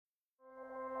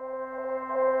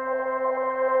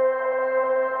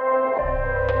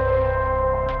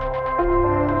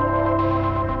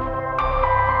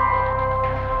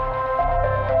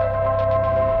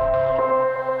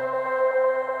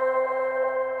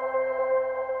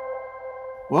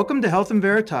Welcome to Health in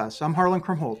Veritas. I'm Harlan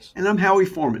Krumholtz. And I'm Howie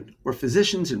Foreman. We're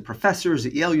physicians and professors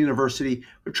at Yale University.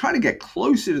 We're trying to get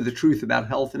closer to the truth about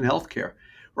health and healthcare.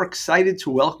 We're excited to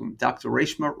welcome Dr.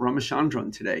 Reshma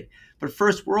Ramachandran today. But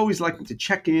first, we're always liking to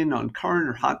check in on current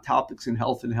or hot topics in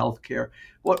health and healthcare.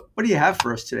 What do you have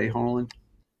for us today, Harlan?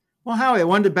 Well, Howie, I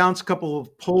wanted to bounce a couple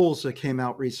of polls that came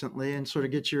out recently and sort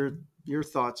of get your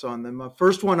thoughts on them.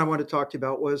 First one I want to talk to you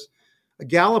about was a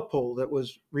Gallup poll that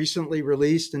was recently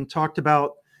released and talked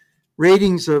about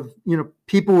ratings of,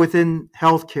 people within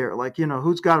healthcare, like,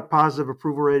 who's got a positive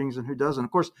approval ratings and who doesn't. Of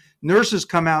course, nurses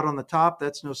come out on the top.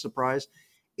 That's no surprise.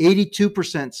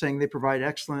 82% saying they provide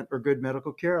excellent or good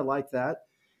medical care. I like that.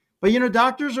 But,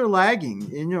 doctors are lagging.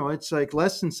 It's like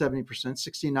less than 70%,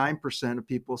 69% of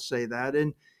people say that.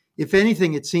 And if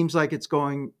anything, it seems like it's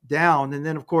going down. And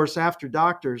then, of course, after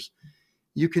doctors,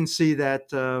 you can see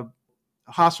that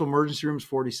hospital emergency rooms,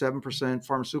 47%.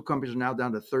 Pharmaceutical companies are now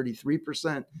down to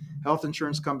 33%. Health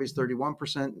insurance companies,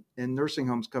 31%. And nursing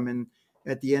homes come in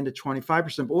at the end of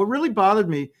 25%. But what really bothered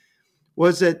me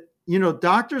was that,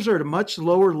 doctors are at a much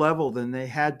lower level than they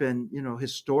had been,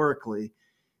 historically.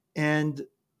 And,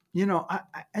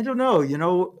 I don't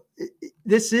know,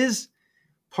 this is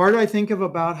part, I think, of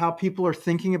about how people are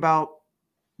thinking about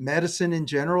medicine in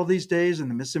general these days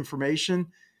and the misinformation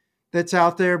that's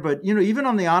out there. But, even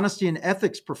on the honesty and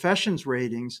ethics professions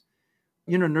ratings,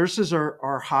 nurses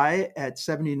are high at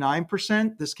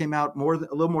 79%. This came out a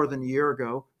little more than a year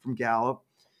ago from Gallup.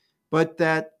 But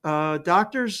that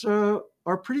doctors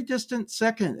are pretty distant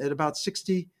second at about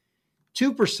 62%.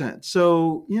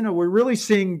 So, we're really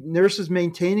seeing nurses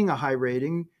maintaining a high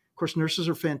rating. Of course, nurses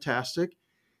are fantastic.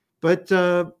 But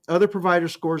other provider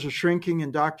scores are shrinking,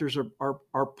 and doctors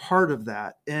are part of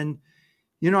that. And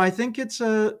I think it's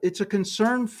a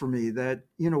concern for me that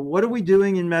what are we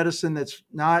doing in medicine that's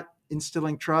not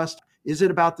instilling trust? Is it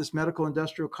about this medical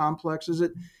industrial complex? Is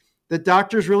it that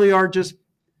doctors really are just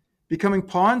becoming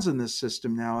pawns in this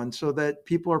system now, and so that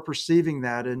people are perceiving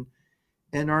that and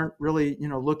aren't really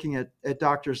looking at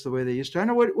doctors the way they used to? I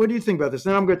know. What do you think about this?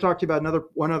 Then I'm going to talk to you about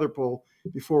one other poll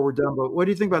before we're done. But what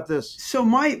do you think about this? So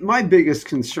my biggest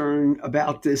concern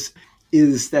about this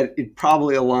is that it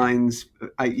probably aligns.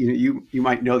 You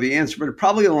might know the answer, but it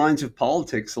probably aligns with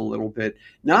politics a little bit.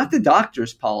 Not the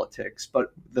doctors' politics,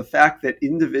 but the fact that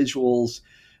individuals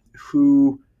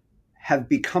who have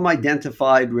become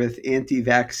identified with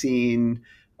anti-vaccine,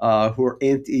 who are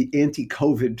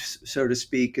anti-COVID, so to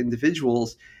speak,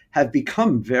 individuals have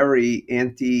become very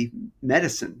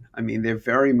anti-medicine. I mean, they're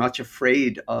very much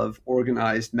afraid of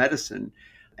organized medicine,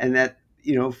 and that,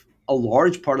 a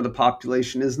large part of the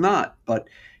population is not. But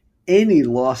any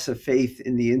loss of faith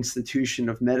in the institution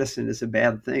of medicine is a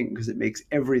bad thing because it makes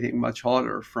everything much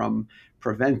harder, from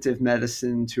preventive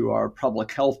medicine to our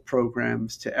public health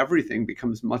programs to everything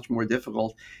becomes much more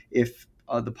difficult if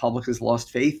the public has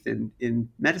lost faith in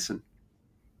medicine.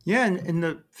 Yeah, and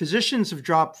the physicians have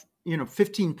dropped,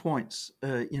 15 points,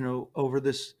 over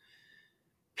this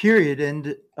period.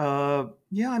 And I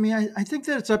think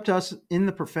that it's up to us in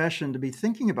the profession to be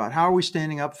thinking about how are we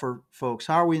standing up for folks?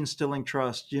 How are we instilling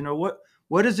trust?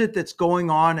 What is it that's going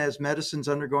on as medicine's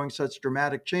undergoing such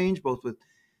dramatic change, both with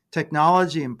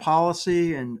technology and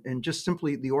policy and just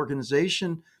simply the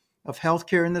organization of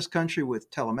healthcare in this country,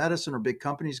 with telemedicine or big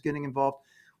companies getting involved?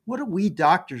 What are we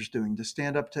doctors doing to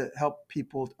stand up to help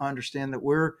people understand that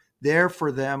we're there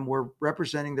for them, we're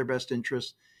representing their best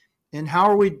interests? And how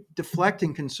are we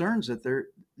deflecting concerns that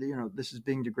this is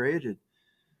being degraded?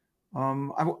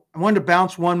 I wanted to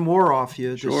bounce one more off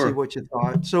you to see what you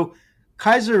thought. So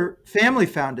Kaiser Family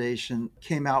Foundation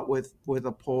came out with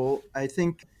a poll. I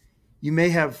think you may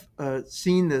have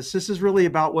seen this. This is really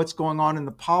about what's going on in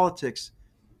the politics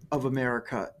of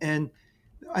America. And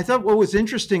I thought what was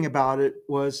interesting about it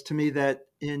was, to me, that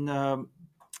in, when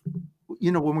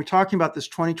we're talking about this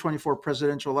 2024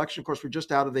 presidential election, of course, we're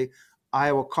just out of the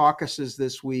Iowa caucuses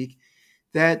this week,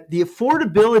 that the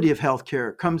affordability of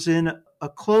healthcare comes in a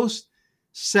close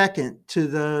second to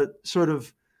the sort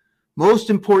of most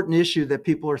important issue that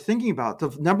people are thinking about.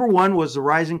 The number one was the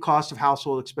rising cost of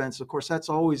household expense. Of course, that's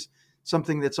always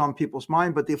something that's on people's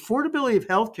mind, but the affordability of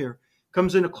healthcare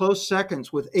comes in a close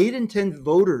seconds, with 8 in 10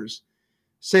 voters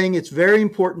saying it's very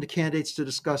important to candidates to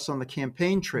discuss on the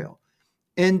campaign trail.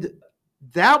 And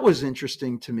that was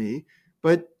interesting to me.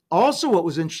 But also what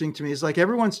was interesting to me is, like,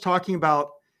 everyone's talking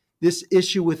about this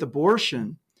issue with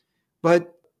abortion,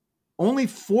 but only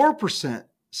 4%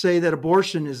 say that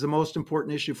abortion is the most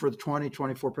important issue for the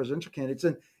 2024 presidential candidates.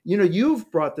 And, you've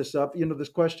brought this up, this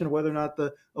question of whether or not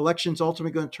the election's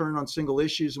ultimately going to turn on single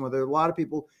issues, and whether a lot of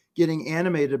people getting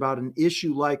animated about an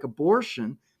issue like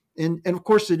abortion. And of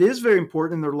course, it is very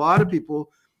important. And there are a lot of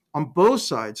people on both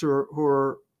sides who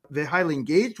are very highly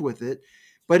engaged with it,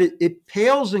 but it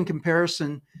pales in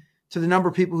comparison to the number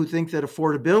of people who think that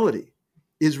affordability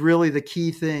is really the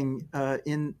key thing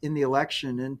in the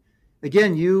election. And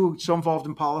again, you so involved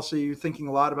in policy, you're thinking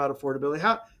a lot about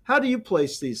affordability. How do you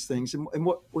place these things, and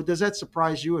what does that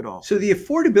surprise you at all? So the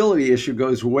affordability issue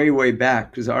goes way, way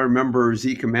back, because I remember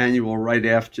Zeke Emanuel, right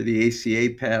after the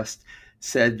ACA passed,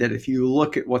 said that if you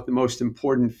look at what the most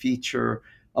important feature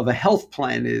of a health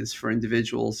plan is for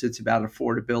individuals, it's about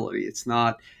affordability. It's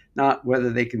not whether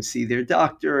they can see their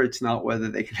doctor. It's not whether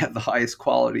they can have the highest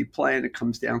quality plan. It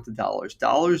comes down to dollars.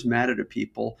 Dollars matter to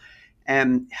people.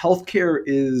 And healthcare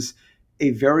is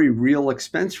a very real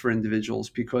expense for individuals,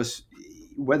 because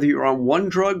whether you're on one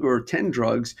drug or 10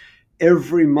 drugs,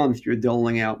 every month you're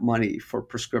doling out money for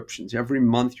prescriptions. Every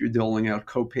month you're doling out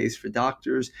copays for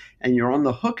doctors, and you're on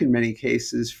the hook in many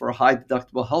cases for a high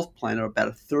deductible health plan. About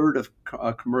a third of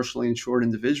commercially insured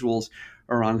individuals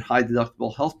are on high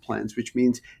deductible health plans, which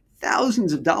means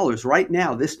thousands of dollars right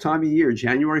now, this time of year,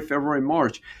 January, February,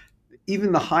 March.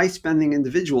 Even the high spending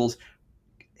individuals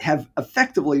have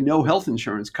effectively no health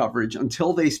insurance coverage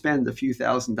until they spend a few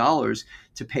 $1,000s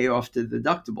to pay off the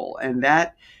deductible. And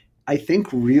that, I think,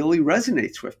 really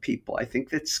resonates with people. I think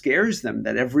that scares them,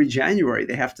 that every January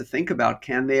they have to think about,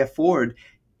 can they afford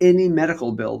any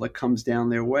medical bill that comes down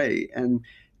their way? And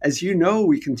as you know,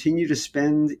 we continue to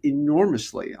spend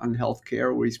enormously on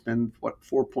healthcare. We spend,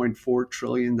 $4.4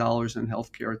 trillion on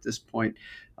healthcare at this point,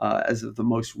 as of the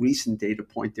most recent data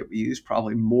point that we use,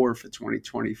 probably more for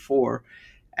 2024.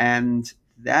 And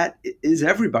that is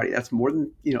everybody. That's more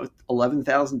than,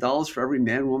 $11,000 for every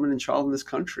man, woman, and child in this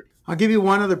country. I'll give you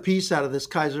one other piece out of this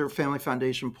Kaiser Family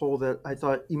Foundation poll that I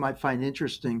thought you might find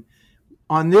interesting.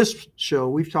 On this show,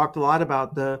 we've talked a lot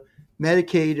about the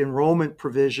Medicaid enrollment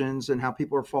provisions and how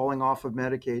people are falling off of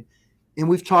Medicaid. And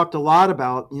we've talked a lot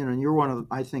about, and you're one of,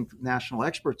 I think, national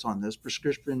experts on this,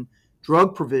 prescription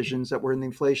drug provisions that were in the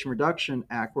Inflation Reduction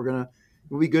Act.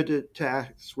 It'll be good to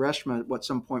ask Reshma at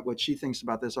some point what she thinks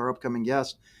about this, our upcoming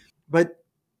guest. But,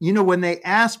 when they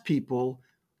ask people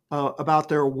about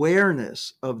their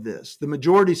awareness of this, the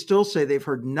majority still say they've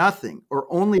heard nothing or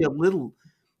only a little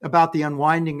about the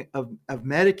unwinding of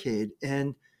Medicaid.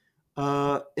 And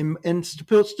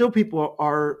still people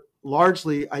are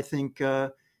largely, I think,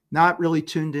 not really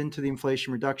tuned into the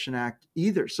Inflation Reduction Act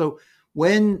either. So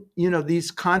when,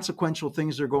 these consequential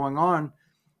things are going on,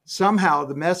 somehow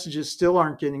the messages still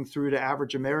aren't getting through to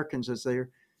average Americans as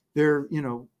they're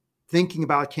thinking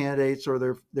about candidates,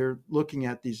 or they're looking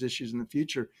at these issues in the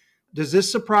future. Does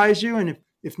this surprise you? And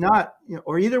if not,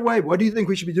 or either way, what do you think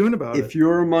we should be doing about it? If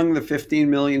you're among the 15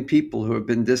 million people who have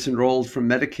been disenrolled from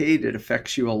Medicaid, it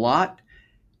affects you a lot.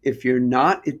 If you're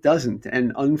not, it doesn't.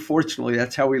 And unfortunately,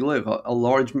 that's how we live. A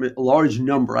large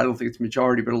number, I don't think it's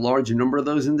majority, but a large number of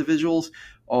those individuals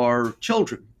are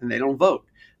children, and they don't vote.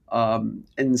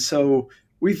 And so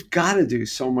we've got to do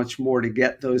so much more to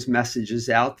get those messages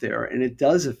out there. And it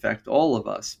does affect all of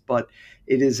us, but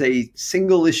it is a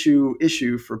single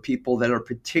issue for people that are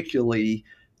particularly,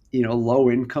 low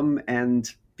income and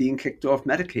being kicked off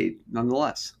Medicaid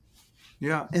nonetheless.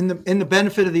 Yeah. And the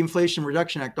benefit of the Inflation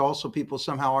Reduction Act, also people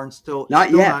somehow aren't not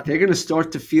yet. They're going to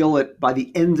start to feel it by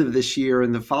the end of this year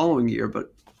and the following year,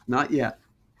 but not yet.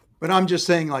 But I'm just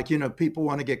saying, people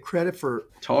want to get credit for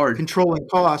controlling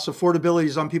costs. Affordability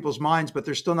is on people's minds, but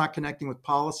they're still not connecting with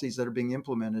policies that are being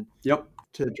implemented to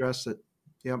address it.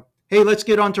 Yep. Hey, let's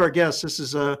get on to our guest. This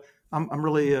is I'm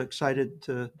really excited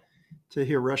to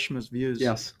hear Reshma's views.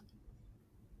 Yes.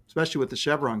 Especially with the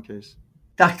Chevron case.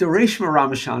 Dr. Reshma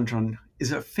Ramachandran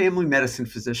is a family medicine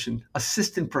physician,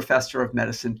 assistant professor of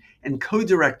medicine, and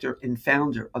co-director and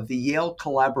founder of the Yale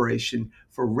Collaboration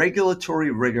for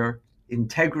Regulatory Rigor,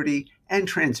 Integrity, and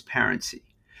Transparency.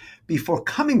 Before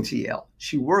coming to Yale,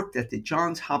 she worked at the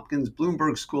Johns Hopkins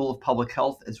Bloomberg School of Public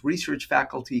Health as research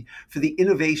faculty for the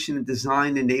Innovation and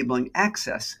Design Enabling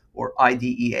Access, or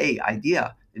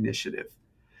IDEA initiative.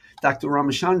 Dr.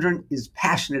 Ramachandran is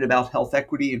passionate about health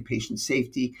equity and patient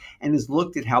safety, and has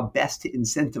looked at how best to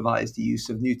incentivize the use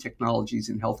of new technologies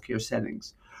in healthcare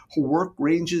settings. Her work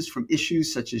ranges from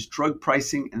issues such as drug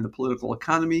pricing and the political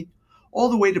economy, all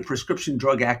the way to prescription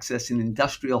drug access and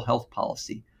industrial health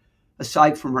policy.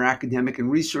 Aside from her academic and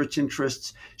research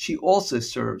interests, she also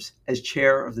serves as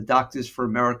chair of the Doctors for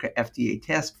America FDA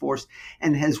Task Force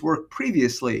and has worked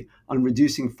previously on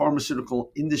reducing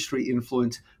pharmaceutical industry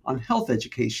influence on health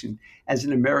education as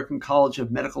an American College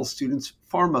of Medical Students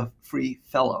Pharma Free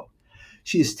Fellow.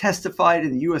 She has testified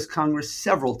in the U.S. Congress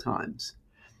several times.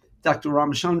 Dr.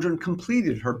 Ramachandran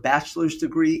completed her bachelor's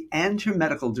degree and her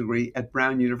medical degree at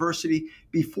Brown University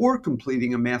before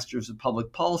completing a master's of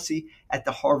public policy at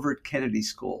the Harvard Kennedy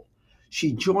School.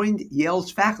 She joined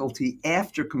Yale's faculty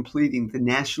after completing the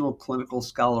National Clinical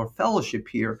Scholar Fellowship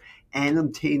here and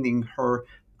obtaining her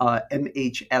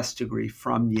MHS degree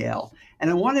from Yale. And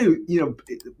I want to,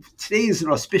 today is an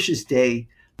auspicious day.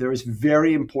 There is a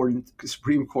very important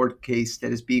Supreme Court case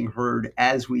that is being heard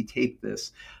as we tape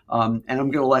this. And I'm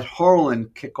going to let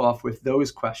Harlan kick off with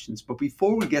those questions. But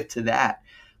before we get to that,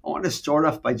 I want to start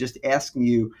off by just asking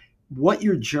you what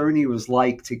your journey was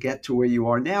like to get to where you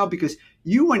are now, because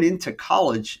you went into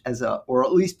college or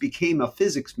at least became a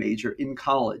physics major in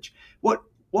college. What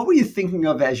were you thinking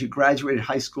of as you graduated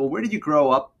high school? Where did you grow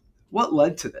up? What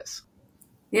led to this?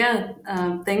 Yeah,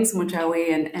 thanks,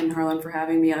 Mochawi and Harlan, for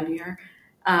having me on here.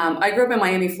 I grew up in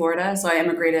Miami, Florida, so I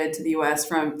immigrated to the U.S.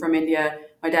 from India.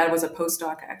 My dad was a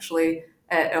postdoc, actually,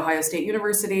 at Ohio State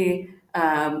University.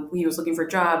 He was looking for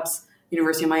jobs.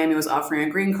 University of Miami was offering a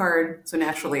green card, so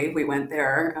naturally we went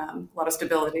there. A lot of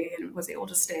stability, and was able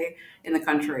to stay in the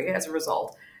country as a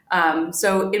result.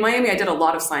 So in Miami, I did a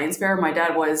lot of science fair. My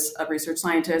dad was a research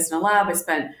scientist in a lab. I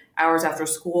spent hours after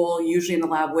school, usually in the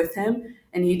lab with him.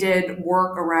 And he did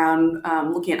work around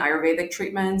looking at Ayurvedic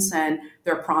treatments and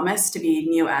their promise to be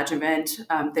neoadjuvant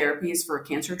therapies for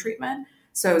cancer treatment.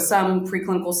 So some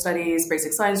preclinical studies,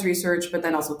 basic science research, but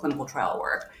then also clinical trial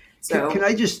work. So can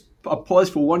I just pause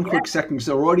for one quick second, because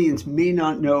our audience may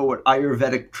not know what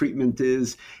Ayurvedic treatment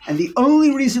is. And the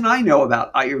only reason I know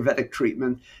about Ayurvedic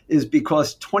treatment is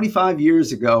because 25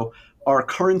 years ago, our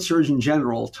current Surgeon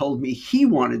General told me he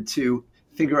wanted to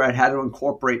figure out how to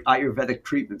incorporate Ayurvedic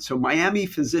treatment. So Miami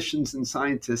physicians and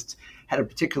scientists had a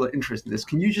particular interest in this.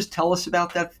 Can you just tell us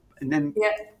about that? And then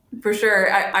for sure.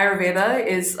 Ayurveda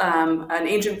is an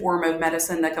ancient form of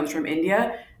medicine that comes from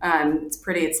India.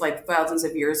 It's like thousands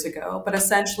of years ago, but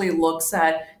essentially looks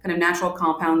at kind of natural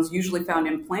compounds usually found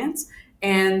in plants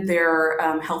and their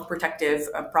health protective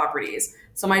properties.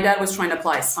 So my dad was trying to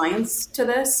apply science to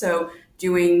this. So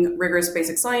doing rigorous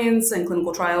basic science and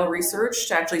clinical trial research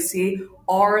to actually see,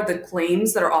 are the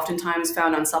claims that are oftentimes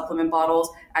found on supplement bottles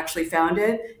actually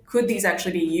founded? Could these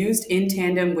actually be used in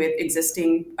tandem with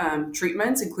existing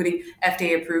treatments, including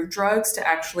FDA-approved drugs, to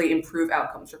actually improve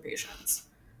outcomes for patients?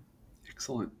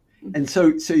 Excellent. And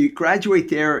so you graduate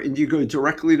there and you go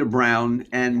directly to Brown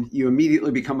and you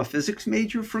immediately become a physics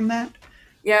major from that?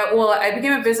 Yeah, well, I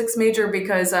became a physics major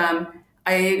because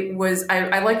I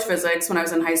liked physics when I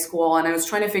was in high school, and I was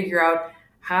trying to figure out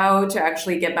how to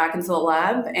actually get back into the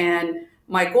lab. And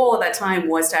my goal at that time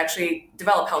was to actually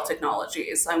develop health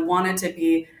technologies. I wanted to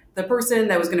be the person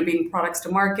that was going to bring products to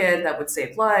market that would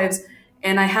save lives.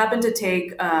 And I happened to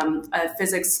take a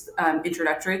physics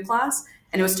introductory class,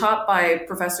 and it was taught by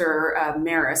Professor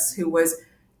Maris, who was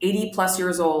 80 plus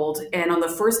years old. And on the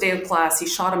first day of class, he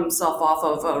shot himself off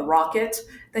of a rocket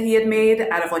that he had made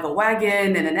out of like a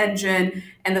wagon and an engine.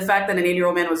 And the fact that an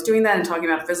 80-year-old man was doing that and talking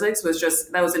about physics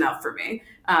that was enough for me.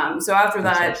 So after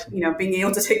that, awesome. Being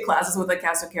able to take classes with a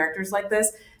cast of characters like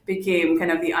this became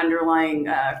kind of the underlying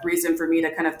reason for me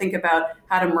to kind of think about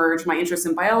how to merge my interest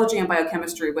in biology and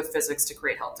biochemistry with physics to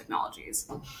create health technologies.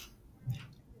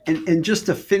 And just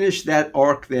to finish that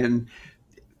arc then,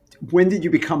 when did you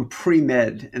become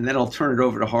pre-med? And then I'll turn it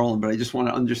over to Harlan, but I just want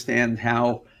to understand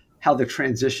how the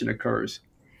transition occurs.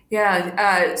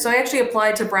 Yeah, so I actually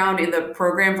applied to Brown in the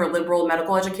program for liberal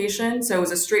medical education. So it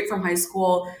was a straight from high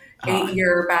school,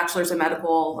 8-year bachelor's of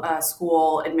medical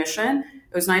school admission.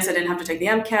 It was nice. I didn't have to take the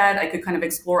MCAT. I could kind of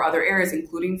explore other areas,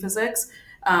 including physics,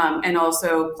 and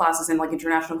also classes in like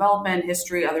international development,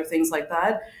 history, other things like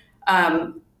that.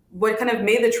 What kind of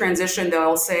made the transition,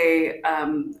 though, I'll say,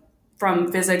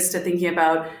 from physics to thinking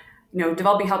about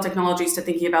developing health technologies to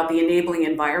thinking about the enabling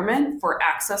environment for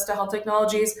access to health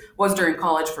technologies was during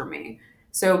college for me.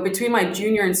 So between my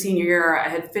junior and senior year, I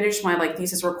had finished my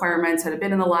thesis requirements, had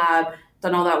been in the lab,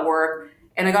 done all that work,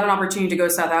 and I got an opportunity to go to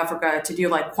South Africa to do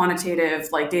quantitative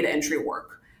data entry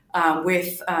work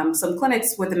with some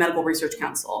clinics with the Medical Research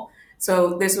Council.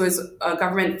 So this was a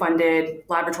government-funded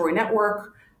laboratory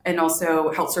network and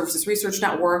also health services research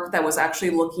network that was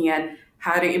actually looking at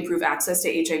how to improve access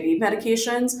to HIV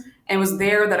medications. And it was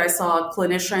there that I saw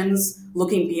clinicians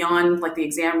looking beyond the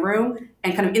exam room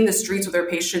and kind of in the streets with their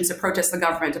patients to protest the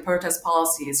government, to protest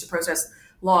policies, to protest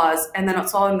laws. And then I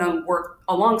saw them work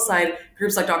alongside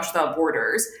groups like Doctors Without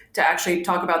Borders to actually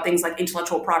talk about things like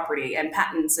intellectual property and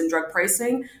patents and drug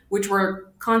pricing, which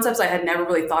were concepts I had never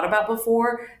really thought about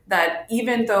before, that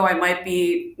even though I might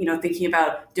be, thinking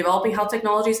about developing health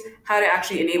technologies, how to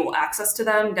actually enable access to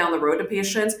them down the road to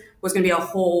patients was going to be a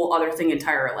whole other thing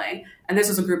entirely. And this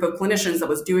was a group of clinicians that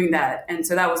was doing that. And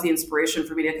so that was the inspiration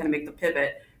for me to kind of make the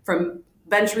pivot from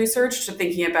bench research to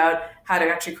thinking about how to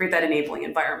actually create that enabling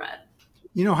environment.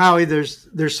 Howie,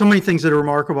 there's so many things that are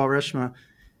remarkable, Reshma.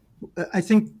 I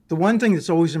think the one thing that's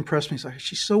always impressed me is like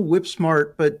she's so whip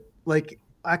smart, but like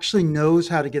actually knows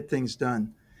how to get things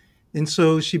done. And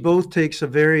so she both takes a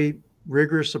very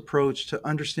rigorous approach to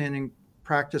understanding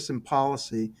practice and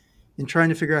policy and trying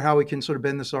to figure out how we can sort of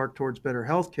bend this arc towards better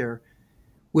healthcare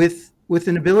with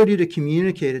an ability to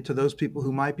communicate it to those people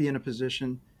who might be in a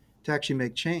position to actually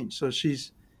make change. So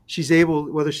she's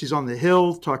able, whether she's on the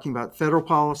Hill talking about federal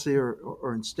policy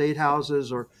or in state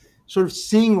houses, or sort of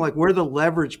seeing like where the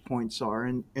leverage points are.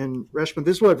 And Reshma,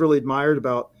 this is what I've really admired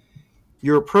about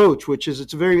your approach, which is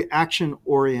it's very action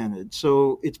oriented.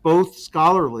 So it's both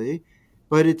scholarly,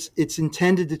 but it's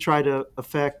intended to try to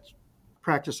affect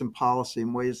practice and policy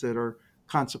in ways that are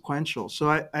consequential.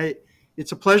 So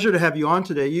it's a pleasure to have you on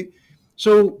today.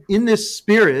 So in this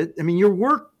spirit, I mean, your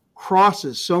work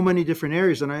crosses so many different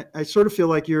areas, and I sort of feel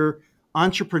like you're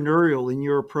entrepreneurial in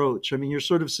your approach. I mean, you're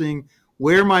sort of seeing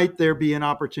where might there be an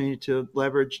opportunity to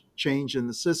leverage change in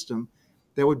the system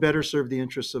that would better serve the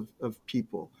interests of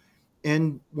people.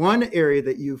 And one area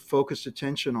that you focused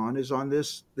attention on is on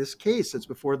this case that's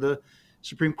before the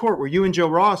Supreme Court, where you and Joe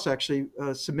Ross actually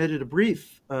submitted a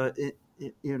brief,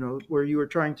 where you were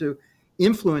trying to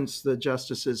influence the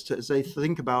justices as they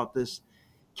think about this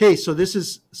case. So this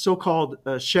is so-called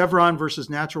Chevron versus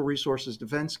Natural Resources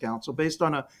Defense Council, based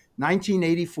on a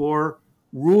 1984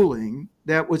 ruling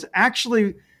that was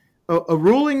actually a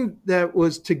ruling that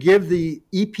was to give the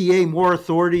EPA more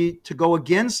authority to go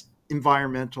against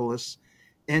environmentalists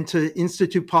and to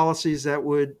institute policies that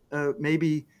would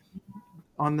maybe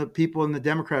on the people in the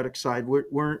Democratic side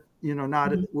weren't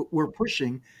were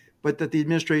pushing, but that the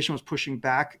administration was pushing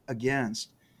back against.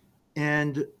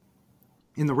 And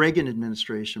in the Reagan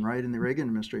administration, right? In the Reagan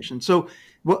administration. So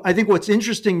I think what's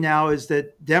interesting now is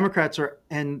that Democrats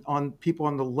and on people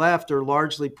on the left are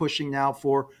largely pushing now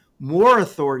for more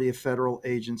authority of federal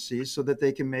agencies so that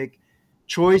they can make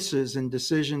choices and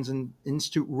decisions and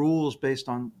institute rules based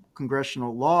on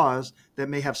congressional laws that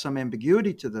may have some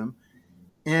ambiguity to them.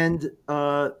 And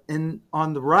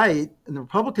on the right, and the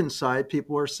Republican side,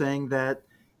 people are saying that,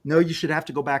 no, you should have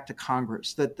to go back to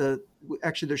Congress, that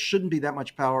actually there shouldn't be that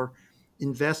much power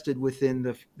invested within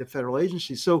the federal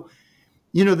agencies. So,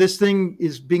 this thing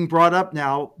is being brought up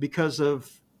now because of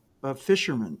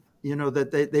fishermen,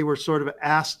 that they were sort of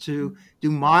asked to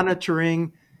do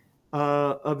monitoring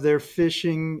of their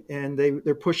fishing, and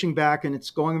they're pushing back, and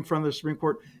it's going in front of the Supreme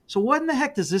Court. So what in the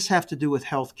heck does this have to do with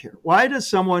healthcare? Why does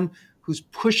someone who's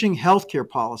pushing healthcare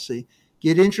policy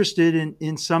get interested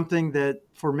in something that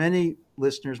for many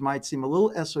listeners might seem a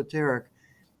little esoteric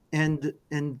and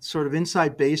sort of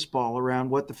inside baseball around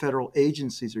what the federal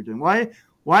agencies are doing?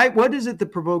 What is it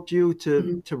that provoked you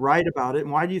to write about it,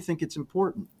 and why do you think it's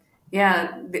important?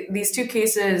 Yeah, these two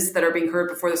cases that are being heard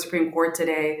before the Supreme Court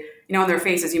today, on their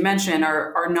face, as you mentioned,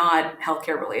 are not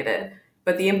healthcare related,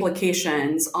 but the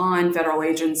implications on federal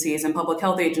agencies and public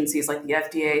health agencies like the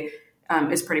FDA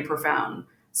is pretty profound.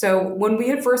 So when we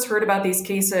had first heard about these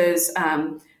cases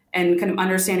and kind of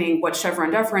understanding what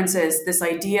Chevron deference is, this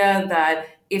idea that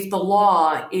if the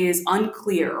law is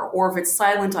unclear or if it's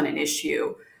silent on an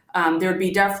issue, there'd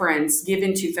be deference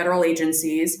given to federal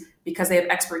agencies because they have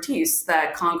expertise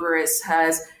that Congress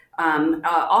has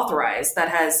authorized, that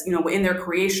has, in their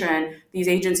creation, these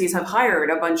agencies have hired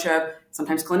a bunch of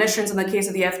sometimes clinicians in the case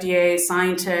of the FDA,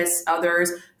 scientists,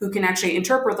 others who can actually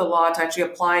interpret the law to actually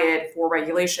apply it for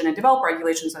regulation and develop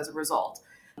regulations as a result.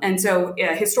 And so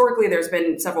historically, there's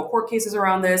been several court cases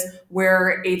around this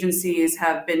where agencies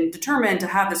have been determined to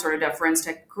have this sort of deference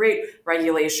to create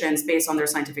regulations based on their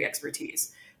scientific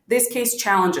expertise. This case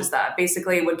challenges that.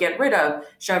 Basically, it would get rid of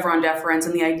Chevron deference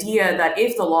and the idea that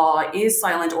if the law is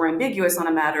silent or ambiguous on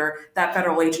a matter, that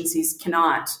federal agencies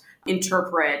cannot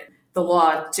interpret the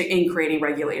law in creating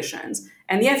regulations.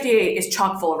 And the FDA is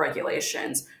chock full of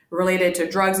regulations related to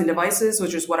drugs and devices,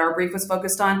 which is what our brief was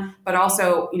focused on, but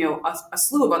also, a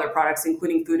slew of other products,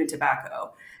 including food and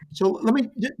tobacco. So let me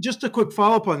just a quick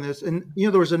follow-up on this. And,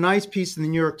 there was a nice piece in the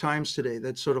New York Times today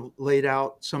that sort of laid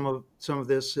out some of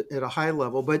this at a high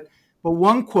level. But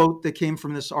one quote that came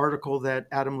from this article that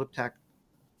Adam Liptak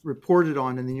reported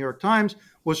on in the New York Times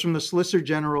was from the Solicitor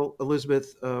General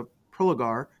Elizabeth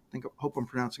Proligar, hope I'm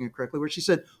pronouncing it correctly, where she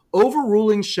said,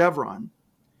 overruling Chevron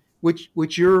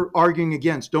which you're arguing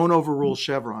against. Don't overrule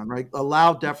Chevron, right?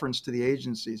 Allow deference to the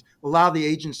agencies. Allow the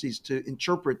agencies to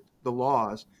interpret the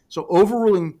laws. So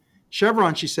overruling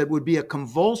Chevron, she said, would be a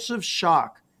convulsive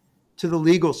shock to the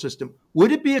legal system.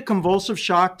 Would it be a convulsive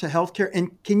shock to healthcare?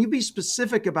 And can you be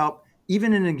specific about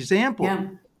even an example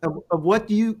of what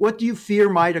do you fear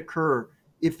might occur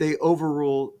if they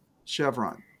overrule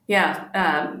Chevron?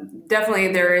 Yeah,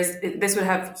 definitely this would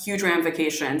have huge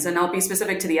ramifications. And I'll be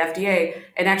specific to the FDA.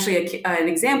 And actually an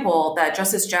example that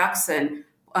Justice Jackson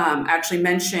actually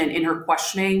mentioned in her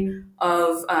questioning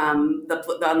of on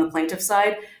the plaintiff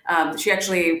side.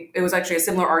 It was actually a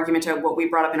similar argument to what we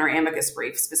brought up in our amicus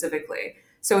brief specifically.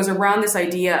 So it was around this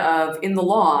idea of, in the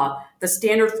law, the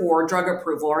standard for drug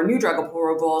approval or new drug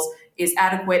approvals is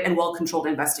adequate and well-controlled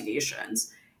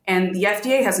investigations. And the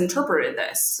FDA has interpreted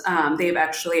this. They've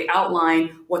actually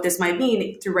outlined what this might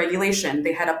mean through regulation.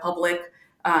 They had a public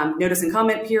notice and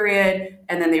comment period,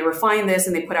 and then they refined this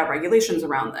and they put out regulations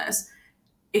around this.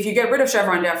 If you get rid of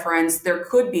Chevron deference, there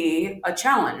could be a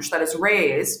challenge that is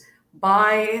raised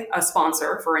by a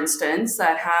sponsor, for instance,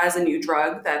 that has a new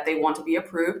drug that they want to be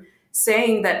approved,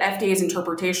 saying that FDA's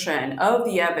interpretation of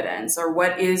the evidence or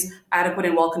what is adequate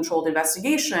and well-controlled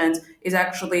investigations is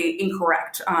actually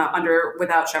incorrect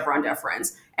without Chevron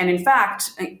deference. And in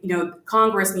fact,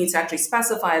 Congress needs to actually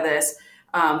specify this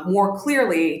more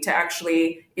clearly to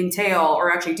actually entail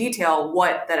or actually detail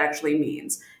what that actually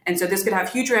means. And so this could have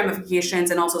huge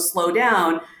ramifications and also slow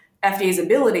down FDA's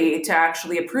ability to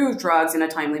actually approve drugs in a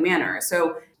timely manner.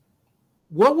 So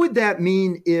what would that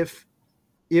mean if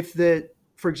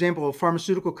for example, a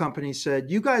pharmaceutical company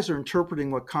said, you guys are interpreting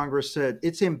what Congress said.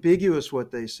 It's ambiguous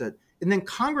what they said. And then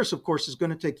Congress, of course, is going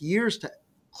to take years to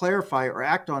clarify or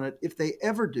act on it if they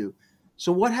ever do.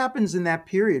 So what happens in that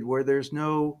period where there's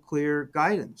no clear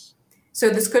guidance? So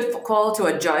this could call to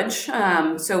a judge.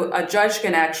 So a judge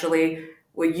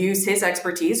would use his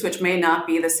expertise, which may not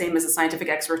be the same as the scientific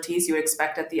expertise you would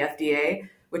expect at the FDA,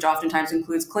 which oftentimes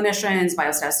includes clinicians,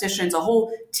 biostatisticians, a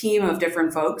whole team of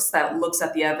different folks that looks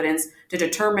at the evidence to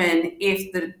determine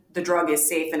if the drug is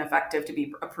safe and effective to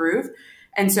be approved.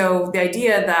 And so the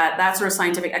idea that sort of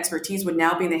scientific expertise would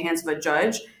now be in the hands of a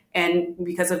judge, and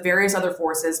because of various other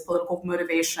forces, political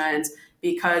motivations,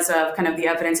 because of kind of the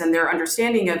evidence and their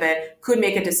understanding of it, could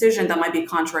make a decision that might be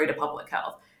contrary to public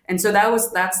health. And so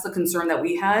that's the concern that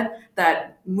we had,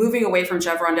 that moving away from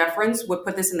Chevron deference would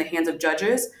put this in the hands of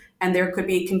judges. And there could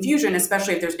be confusion,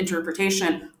 especially if there's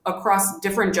interpretation across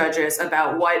different judges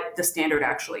about what the standard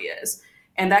actually is.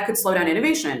 And that could slow down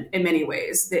innovation in many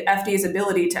ways. The FDA's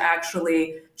ability to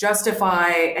actually justify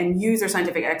and use their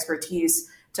scientific expertise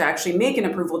to actually make an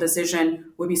approval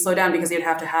decision would be slowed down because they'd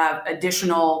have to have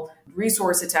additional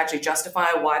resources to actually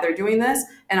justify why they're doing this.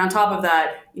 And on top of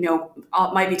that,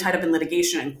 might be tied up in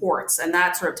litigation in courts. And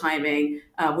that sort of timing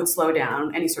would slow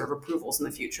down any sort of approvals in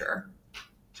the future.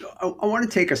 So I want to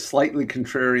take a slightly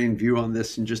contrarian view on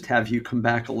this and just have you come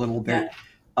back a little bit.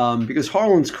 Because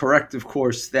Harlan's correct, of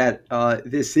course, that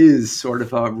this is sort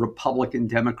of a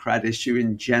Republican-Democrat issue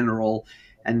in general,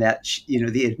 and that,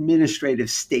 the administrative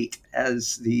state,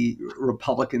 as the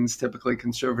Republicans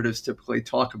conservatives typically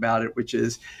talk about it, which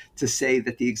is to say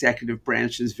that the executive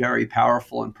branch is very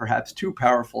powerful and perhaps too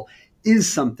powerful, is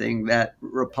something that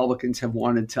Republicans have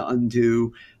wanted to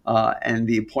undo. And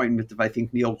the appointment of, I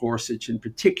think, Neil Gorsuch in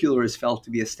particular is felt to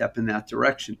be a step in that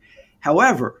direction.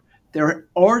 However, there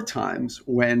are times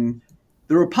when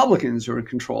the Republicans are in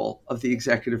control of the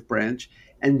executive branch,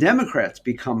 and Democrats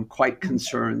become quite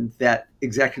concerned that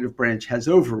executive branch has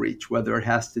overreach, whether it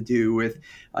has to do with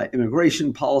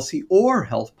immigration policy or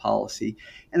health policy.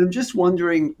 And I'm just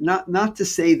wondering, not to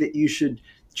say that you should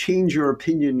change your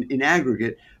opinion in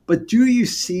aggregate, but do you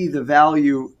see the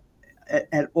value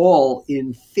at all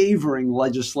in favoring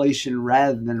legislation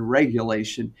rather than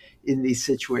regulation in these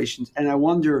situations? And I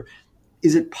wonder,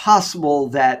 is it possible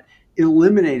that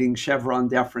eliminating Chevron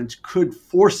deference could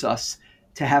force us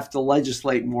to have to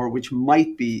legislate more, which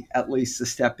might be at least a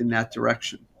step in that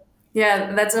direction?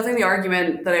 Yeah, that's definitely the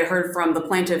argument that I heard from the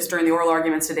plaintiffs during the oral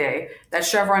arguments today, that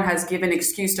Chevron has given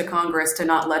excuse to Congress to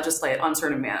not legislate on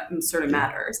certain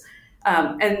matters.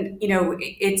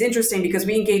 It's interesting because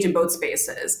we engage in both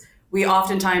spaces. We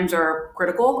oftentimes are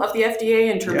critical of the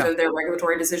FDA in terms of their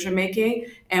regulatory decision-making,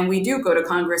 and we do go to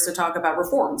Congress to talk about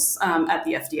reforms at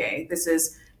the FDA. This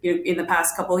is, in the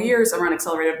past couple of years around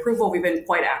accelerated approval, we've been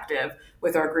quite active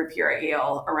with our group here at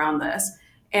Yale around this.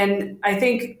 And I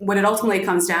think what it ultimately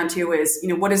comes down to is,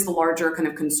 what is the larger kind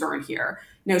of concern here?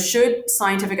 Should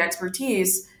scientific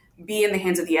expertise be in the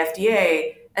hands of the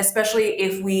FDA, especially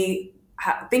if we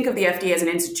think of the FDA as an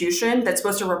institution that's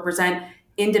supposed to represent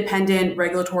independent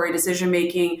regulatory decision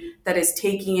making that is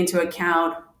taking into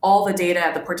account all the data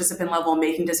at the participant level and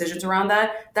making decisions around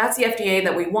that. That's the FDA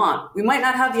that we want. We might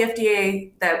not have the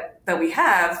FDA that we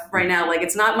have right now. Like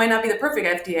might not be the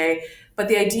perfect FDA, but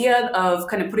the idea of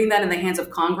kind of putting that in the hands of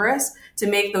Congress to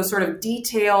make those sort of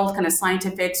detailed kind of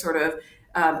scientific sort of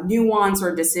nuance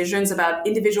or decisions about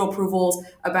individual approvals,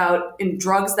 about in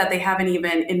drugs that they haven't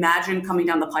even imagined coming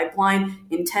down the pipeline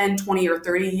in 10, 20, or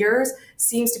 30 years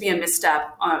seems to be a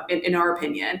misstep in our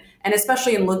opinion. And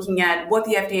especially in looking at what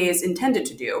the FDA is intended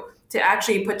to do, to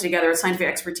actually put together scientific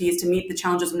expertise to meet the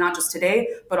challenges of not just today,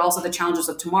 but also the challenges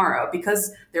of tomorrow,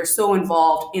 because they're so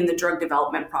involved in the drug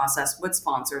development process with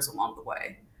sponsors along the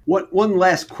way. One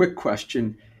last quick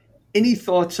question. Any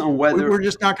thoughts on whether... We're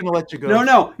just not going to let you go.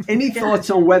 No. Any thoughts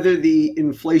on whether the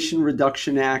Inflation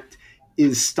Reduction Act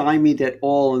is stymied at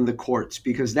all in the courts?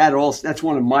 Because that's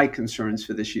one of my concerns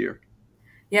for this year.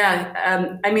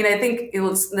 Yeah. I think it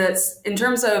was in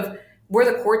terms of where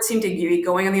the courts seem to be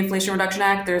going on the Inflation Reduction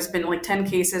Act, there's been like 10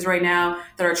 cases right now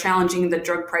that are challenging the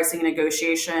drug pricing and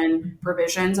negotiation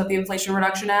provisions of the Inflation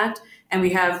Reduction Act. And we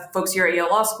have folks here at Yale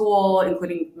Law School,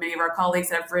 including many of our colleagues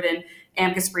that have written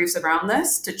amicus briefs around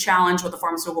this to challenge what the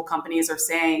pharmaceutical companies are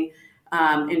saying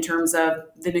in terms of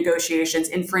the negotiations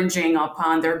infringing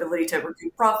upon their ability to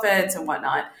recoup profits and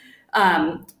whatnot.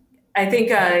 I think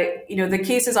the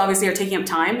cases obviously are taking up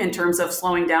time in terms of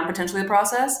slowing down potentially the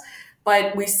process,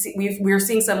 but we're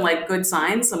seeing some like good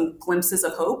signs, some glimpses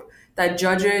of hope that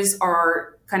judges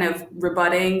are kind of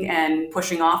rebutting and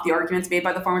pushing off the arguments made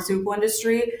by the pharmaceutical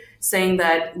industry, saying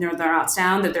that they're not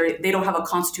sound, that they don't have a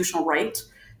constitutional right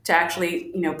to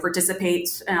actually participate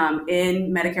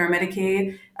in Medicare and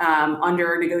Medicaid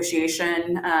under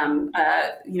negotiation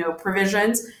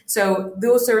provisions. So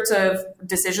those sorts of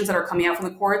decisions that are coming out from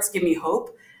the courts give me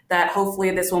hope that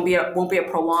hopefully this won't be a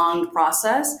prolonged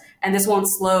process, and this won't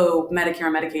slow Medicare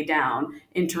and Medicaid down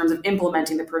in terms of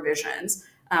implementing the provisions.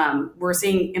 We're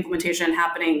seeing implementation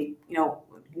happening,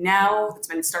 now. It's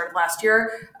been started last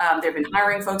year. They've been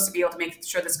hiring folks to be able to make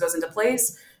sure this goes into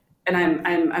place, and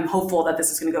I'm hopeful that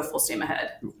this is going to go full steam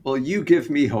ahead. Well, you give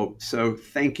me hope. So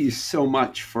thank you so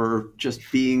much for just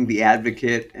being the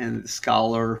advocate and the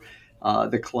scholar,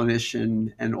 the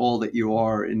clinician, and all that you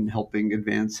are in helping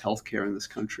advance healthcare in this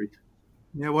country.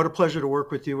 Yeah, what a pleasure to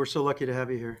work with you. We're so lucky to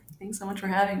have you here. Thanks so much for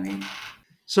having me.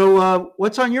 So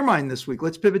what's on your mind this week?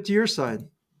 Let's pivot to your side.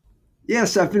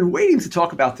 Yes, I've been waiting to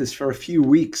talk about this for a few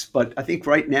weeks, but I think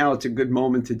right now it's a good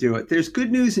moment to do it. There's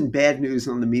good news and bad news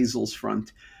on the measles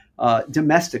front,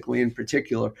 domestically in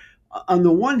particular. On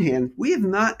the one hand, we have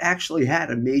not actually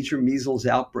had a major measles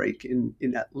outbreak in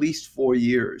at least 4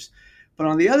 years. But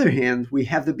on the other hand, we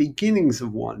have the beginnings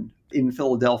of one in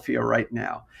Philadelphia right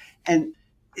now. And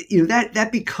that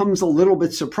becomes a little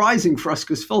bit surprising for us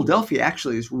because Philadelphia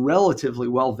actually is relatively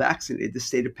well vaccinated. The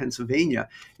state of Pennsylvania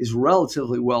is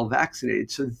relatively well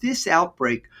vaccinated. So this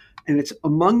outbreak, and it's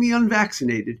among the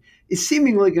unvaccinated, is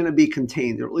seemingly going to be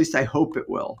contained, or at least I hope it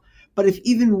will. But if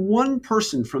even one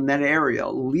person from that area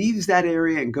leaves that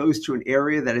area and goes to an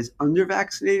area that is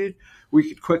under-vaccinated, we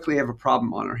could quickly have a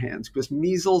problem on our hands because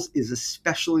measles is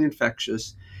especially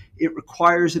infectious. It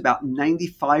requires about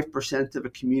 95% of a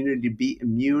community to be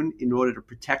immune in order to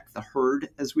protect the herd,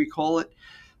 as we call it.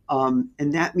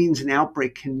 And that means an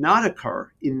outbreak cannot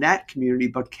occur in that community,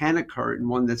 but can occur in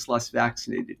one that's less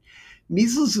vaccinated.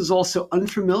 Measles is also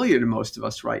unfamiliar to most of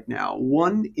us right now.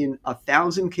 1 in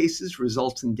 1,000 cases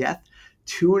results in death.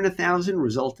 2 in 1,000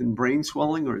 result in brain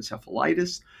swelling or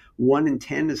encephalitis. 1 in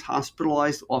 10 is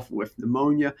hospitalized, often with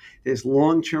pneumonia. There's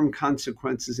long-term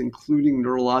consequences, including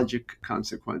neurologic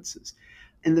consequences.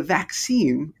 And the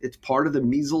vaccine, it's part of the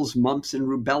measles, mumps, and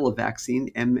rubella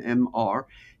vaccine, MMR,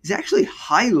 is actually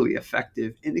highly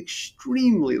effective and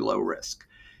extremely low risk.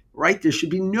 Right? There should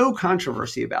be no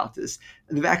controversy about this.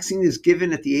 The vaccine is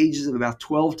given at the ages of about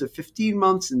 12 to 15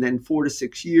 months and then 4 to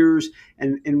 6 years.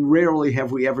 And rarely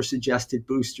have we ever suggested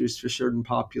boosters for certain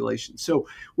populations. So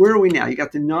where are we now? You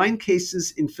got the 9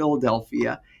 cases in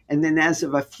Philadelphia. And then as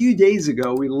of a few days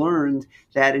ago, we learned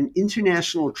that an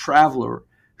international traveler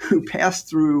who passed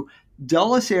through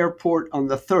Dulles Airport on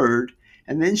the 3rd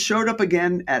and then showed up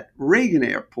again at Reagan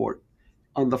Airport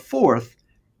on the 4th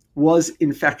was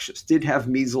infectious, did have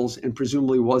measles, and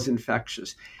presumably was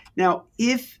infectious. Now,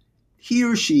 if he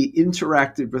or she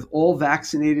interacted with all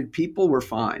vaccinated people, we're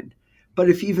fine. But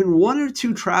if even 1 or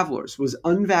 2 travelers was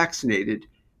unvaccinated,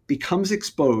 becomes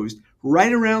exposed,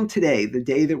 right around today, the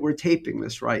day that we're taping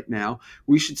this right now,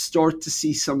 we should start to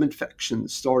see some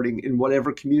infections starting in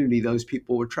whatever community those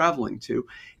people were traveling to.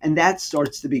 And that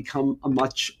starts to become a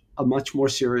much more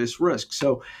serious risk.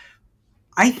 So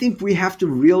I think we have to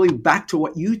really back to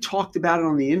what you talked about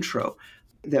on the intro.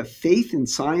 The faith in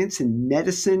science and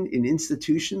medicine in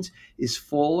institutions is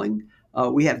falling.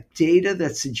 We have data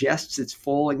that suggests it's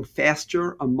falling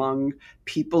faster among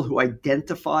people who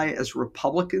identify as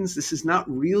Republicans. This is not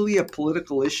really a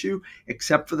political issue,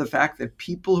 except for the fact that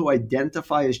people who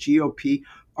identify as GOP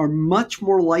are much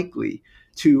more likely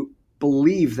to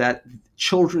believe that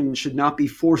children should not be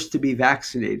forced to be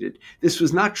vaccinated. This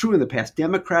was not true in the past.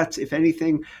 Democrats, if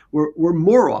anything, were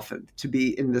more often to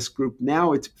be in this group.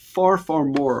 Now it's far, far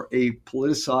more a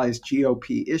politicized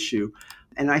GOP issue.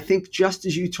 And I think, just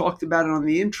as you talked about it on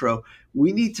the intro,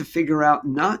 we need to figure out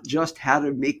not just how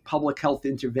to make public health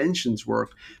interventions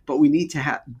work, but we need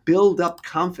to build up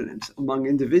confidence among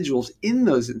individuals in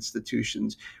those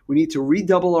institutions. We need to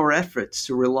redouble our efforts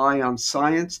to rely on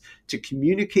science, to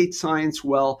communicate science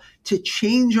well, to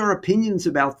change our opinions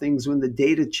about things when the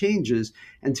data changes,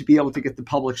 and to be able to get the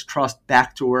public's trust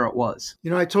back to where it was.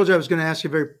 You know, I told you I was going to ask you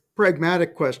a very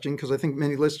pragmatic question, because I think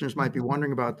many listeners might be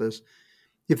wondering about this.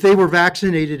 If they were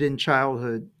vaccinated in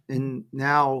childhood and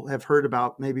now have heard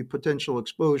about maybe potential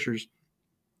exposures,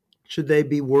 should they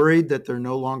be worried that they're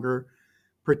no longer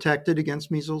protected against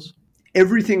measles?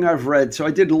 Everything I've read, so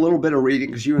I did a little bit of reading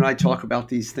because you and I talk about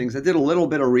these things. I did a little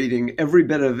bit of reading. Every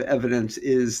bit of evidence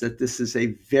is that this is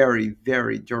a very,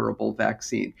 very durable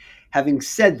vaccine. Having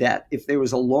said that, if there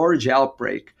was a large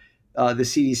outbreak, the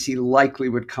CDC likely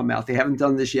would come out. They haven't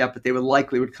done this yet, but they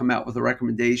would come out with a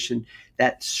recommendation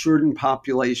that certain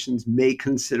populations may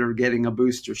consider getting a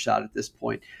booster shot at this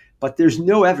point. But there's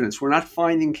no evidence. We're not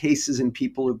finding cases in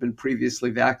people who've been previously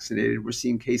vaccinated. We're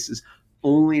seeing cases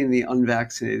only in the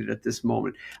unvaccinated at this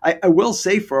moment. I will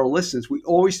say for our listeners, we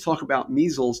always talk about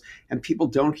measles and people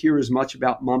don't hear as much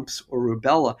about mumps or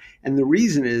rubella. And the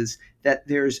reason is that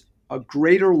there's a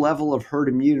greater level of herd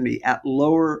immunity at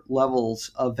lower levels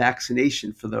of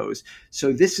vaccination for those.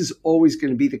 So this is always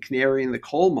going to be the canary in the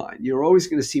coal mine. You're always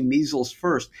going to see measles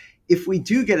first. If we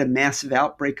do get a massive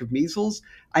outbreak of measles,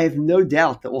 I have no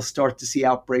doubt that we'll start to see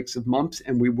outbreaks of mumps,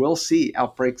 and we will see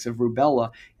outbreaks of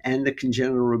rubella and the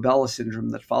congenital rubella syndrome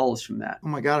that follows from that. Oh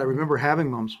my God, I remember having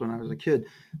mumps when I was a kid.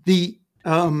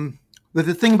 But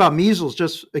the thing about measles,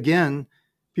 just again,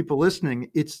 people listening,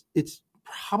 it's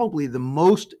probably the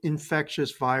most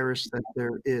infectious virus that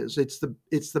there is. It's the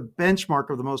benchmark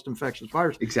of the most infectious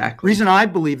virus. Exactly. The reason I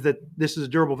believe that this is a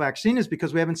durable vaccine is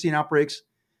because we haven't seen outbreaks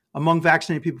among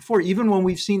vaccinated people before. Even when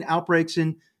we've seen outbreaks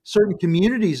in certain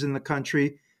communities in the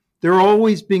country, they're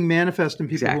always being manifest in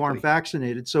people who aren't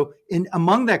vaccinated. So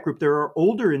among that group, there are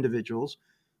older individuals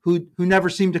who never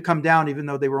seem to come down, even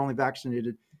though they were only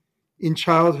vaccinated in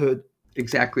childhood.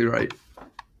 Exactly right.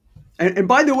 And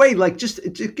by the way, just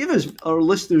to give our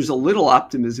listeners a little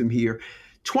optimism here,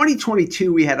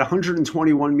 2022, we had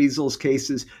 121 measles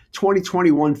cases,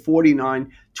 2021,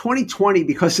 49, 2020,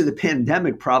 because of the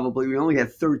pandemic, probably, we only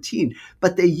had 13.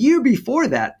 But the year before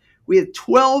that, we had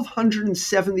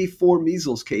 1,274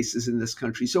 measles cases in this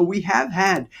country. So we have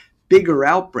had bigger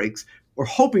outbreaks. We're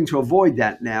hoping to avoid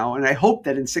that now. And I hope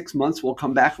that in 6 months, we'll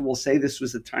come back and we'll say this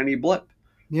was a tiny blip.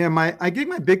 Yeah, I think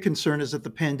my big concern is that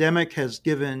the pandemic has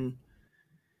given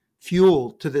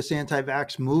fuel to this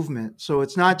anti-vax movement. So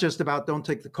it's not just about don't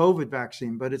take the COVID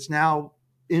vaccine, but it's now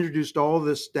introduced all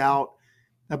this doubt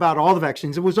about all the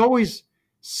vaccines. It was always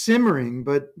simmering,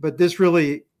 but this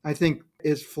really, I think,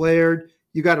 is flared.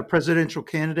 You got a presidential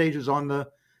candidate who's on the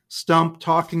stump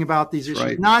talking about these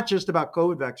issues, not just about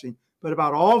COVID vaccine, but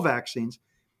about all vaccines,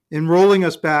 enrolling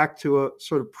us back to a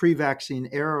sort of pre-vaccine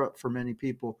era for many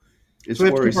people. So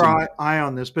we have to keep our eye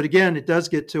on this. But again, it does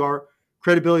get to our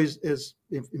credibility as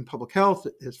in public health,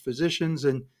 as physicians,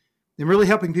 and really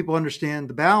helping people understand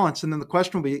the balance. And then the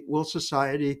question will be, will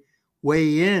society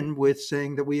weigh in with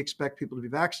saying that we expect people to be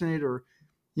vaccinated, or,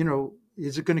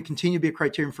 is it going to continue to be a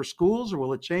criterion for schools, or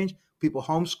will it change? People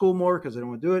homeschool more because they don't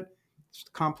want to do it. It's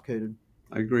complicated.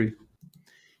 I agree.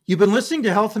 You've been listening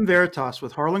to Health in Veritas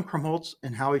with Harlan Krumholtz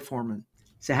and Howie Foreman.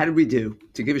 So how did we do?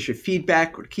 To give us your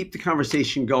feedback or to keep the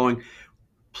conversation going,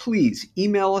 please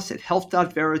email us at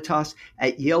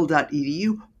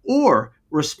health.veritas@yale.edu or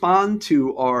respond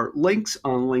to our links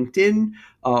on LinkedIn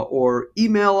or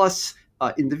email us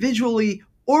individually,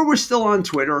 or we're still on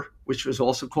Twitter, which was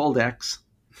also called X.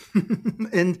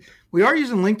 And we are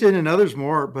using LinkedIn and others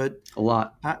more, but a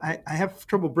lot. I have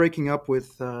trouble breaking up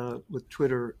with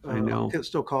Twitter. I know. I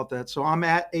still call it that. So I'm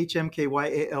at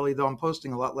HMKYALE, though I'm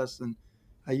posting a lot less than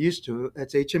I used to.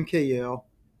 That's HMK Yale.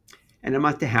 And I'm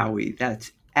at the Howie.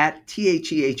 That's at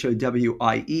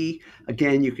THEHOWIE.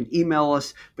 Again, you can email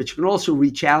us, but you can also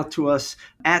reach out to us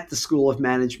at the School of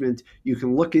Management. You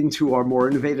can look into our more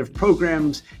innovative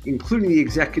programs, including the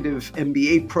Executive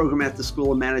MBA program at the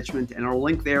School of Management, and our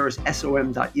link there is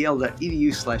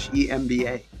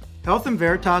som.yale.edu/EMBA. Health in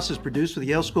Veritas is produced with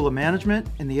the Yale School of Management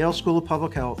and the Yale School of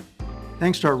Public Health.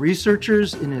 Thanks to our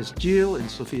researchers, Ines Gil and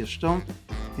Sophia Stump,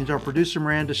 and to our producer,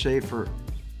 Miranda Schaefer.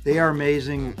 They are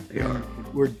amazing. They are.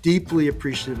 We're deeply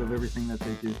appreciative of everything that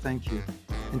they do. Thank you.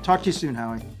 And talk to you soon,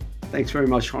 Howie. Thanks very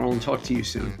much, Ronald, and talk to you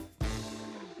soon.